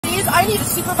is, I need a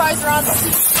supervisor on the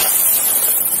scene.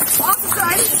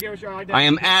 Officer, I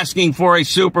am asking for a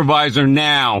supervisor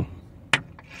now.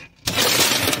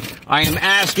 I am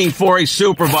asking for a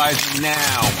supervisor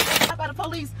now. How about a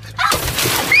police?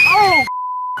 Oh!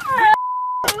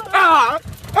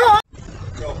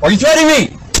 Are you threatening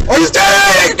me? Are you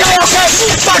threatening me? Okay,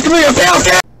 fuck me,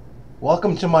 okay?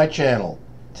 Welcome to my channel.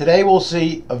 Today we'll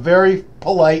see a very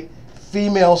polite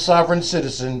female sovereign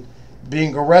citizen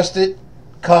being arrested,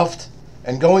 cuffed,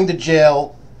 and going to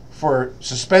jail for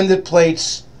suspended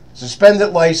plates,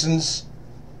 suspended license,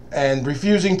 and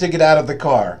refusing to get out of the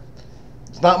car.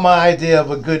 It's not my idea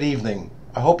of a good evening.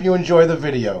 I hope you enjoy the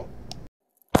video.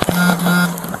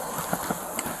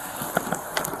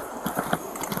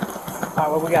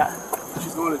 Alright, what we got?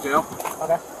 She's going to jail.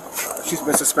 Okay. She's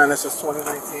been suspended since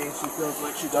 2019. She feels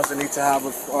like she doesn't need to have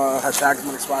her tag's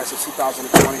been expired since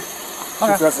 2020.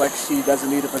 She feels like she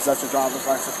doesn't need to possess a driver's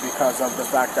license because of the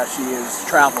fact that she is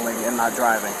traveling and not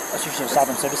driving. That's usually a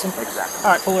sovereign citizen? Exactly.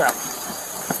 Alright, pull her out.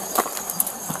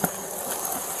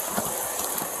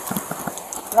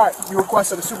 Alright, you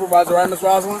requested a supervisor, right, Ms.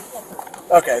 Rosalind?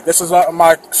 Okay, this is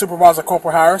my supervisor,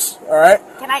 Corporal Harris, alright?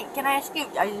 Can I ask you,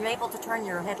 are you able to turn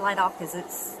your headlight off because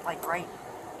it's like right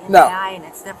in No. the eye and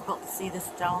it's difficult to see this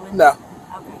gentleman? No.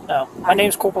 Okay. No. My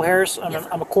name's Corporal Harris.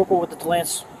 I'm a corporal with the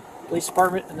DeLance Police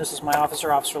Department, and this is my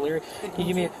officer, Officer Leary. Can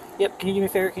you give me Can you give me a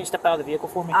favor? Can you step out of the vehicle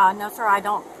for me? No, sir. I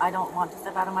don't want to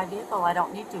step out of my vehicle. I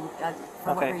don't need to.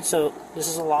 For what Okay. reason? So this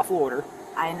is a lawful order.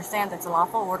 I understand that's a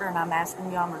lawful order, and I'm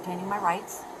asking you. I'm retaining my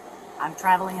rights. I'm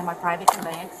traveling in my private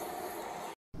conveyance.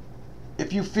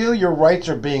 If you feel your rights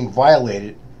are being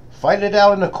violated, fight it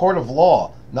out in a court of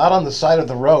law, not on the side of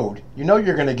the road. You know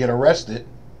you're going to get arrested.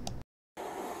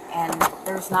 And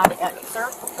there's not, sir.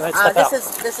 Go ahead, step out.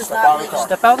 This is not legal.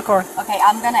 Step out of the car. Okay,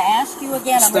 I'm going to ask you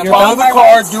again. Step out of the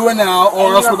car, do it now,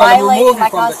 or else we're going to remove you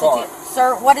from the car.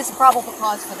 Sir, what is the probable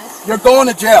cause for this? You're going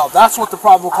to jail. That's what the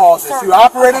probable cause is. Sir. You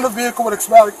operate in a vehicle with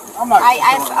expired. I'm not. I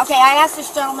asked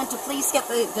this gentleman to please get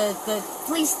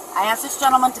I asked this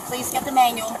gentleman to please get the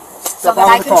manual so that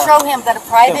I can show him that a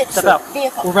private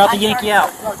vehicle. We're about to yank you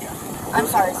out. I'm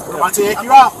sorry, sir. We're about to yank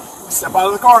you out. Step out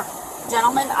of the car.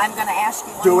 Gentlemen, I'm going to ask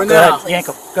you. Do it Go now. ahead, yank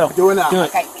him. Go. Do it now. Do it.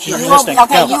 Okay. She's You resisting.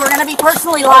 okay, Go. you are going to be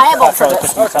personally liable for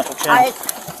this.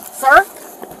 Sir?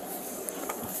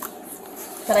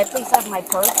 Could I please have my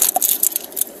purse?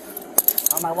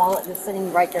 Oh, my wallet is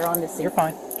sitting right there on the seat. You're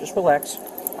fine. Just relax.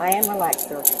 I am relaxed,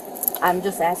 sir. I'm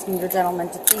just asking your gentleman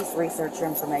to please research your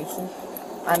information.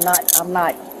 I'm not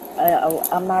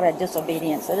a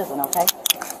disobedient citizen, okay?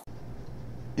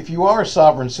 If you are a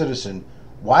sovereign citizen,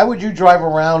 why would you drive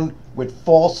around with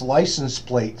false license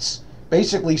plates,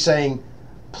 basically saying,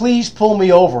 please pull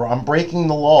me over, I'm breaking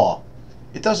the law?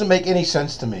 It doesn't make any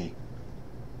sense to me.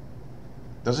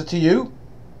 Does it to you?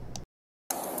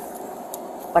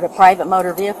 But a private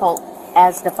motor vehicle,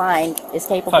 as defined, is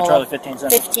capable of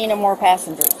 15 or more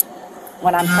passengers.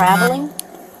 When I'm traveling...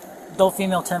 Adult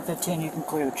female 1015, you can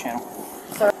clear the channel.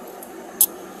 Sir.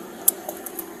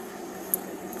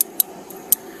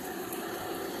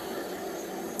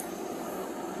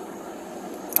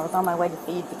 I was on my way to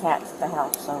feed the cats at the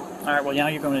house, so... Alright, well now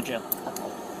you're going to jail. Okay.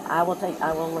 I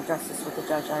will address this with the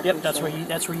judge. Yep, that's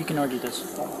where you can argue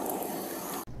this. Okay.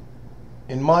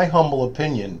 In my humble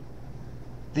opinion,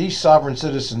 these sovereign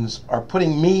citizens are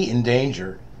putting me in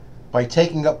danger by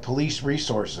taking up police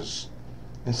resources.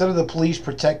 Instead of the police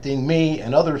protecting me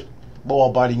and other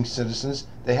law-abiding citizens,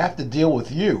 they have to deal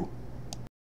with you.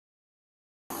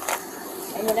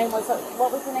 And your name was,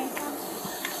 what was your name?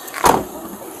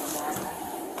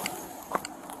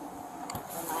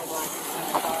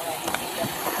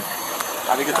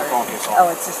 How do you get your phone case on? Oh,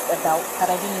 it's just a belt. Could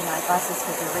I give you my glasses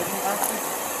because you're reading glasses?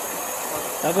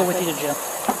 I'll go with you to jail.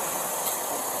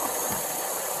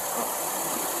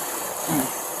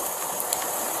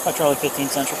 Charlie 15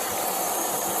 Central.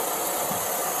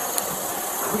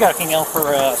 We got a female for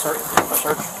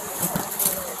search.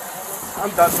 I'm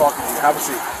done talking to you. Have a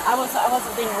seat. I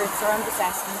wasn't being rude, sir. I'm just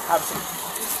asking. Have a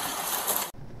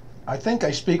seat. I think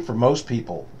I speak for most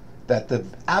people that the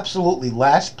absolutely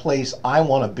last place I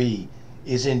want to be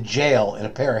is in jail in a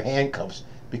pair of handcuffs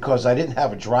because I didn't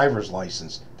have a driver's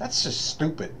license. That's just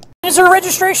stupid. Is her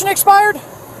registration expired?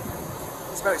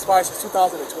 It's been expired since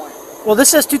 2020. Well, this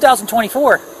says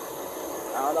 2024. I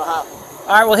don't know how.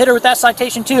 Alright, we'll hit her with that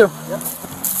citation too. Yep.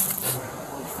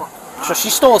 So she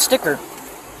stole a sticker.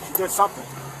 She did something.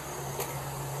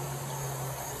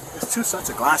 There's two sets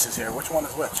of glasses here. Which one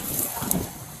is which?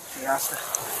 She asked her.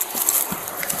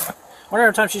 Wonder how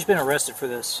many times she's been arrested for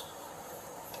this.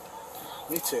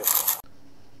 Me too.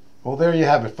 Well, there you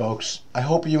have it, folks. I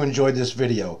hope you enjoyed this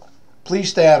video. Please please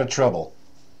stay out of trouble.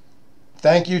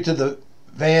 Thank you to the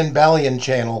Balion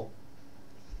channel.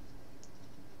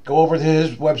 Go over to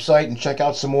his website and check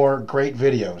out some more great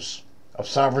videos of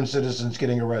sovereign citizens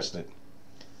getting arrested.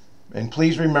 And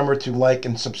please remember to like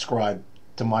and subscribe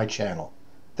to my channel.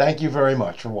 Thank you very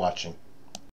much for watching.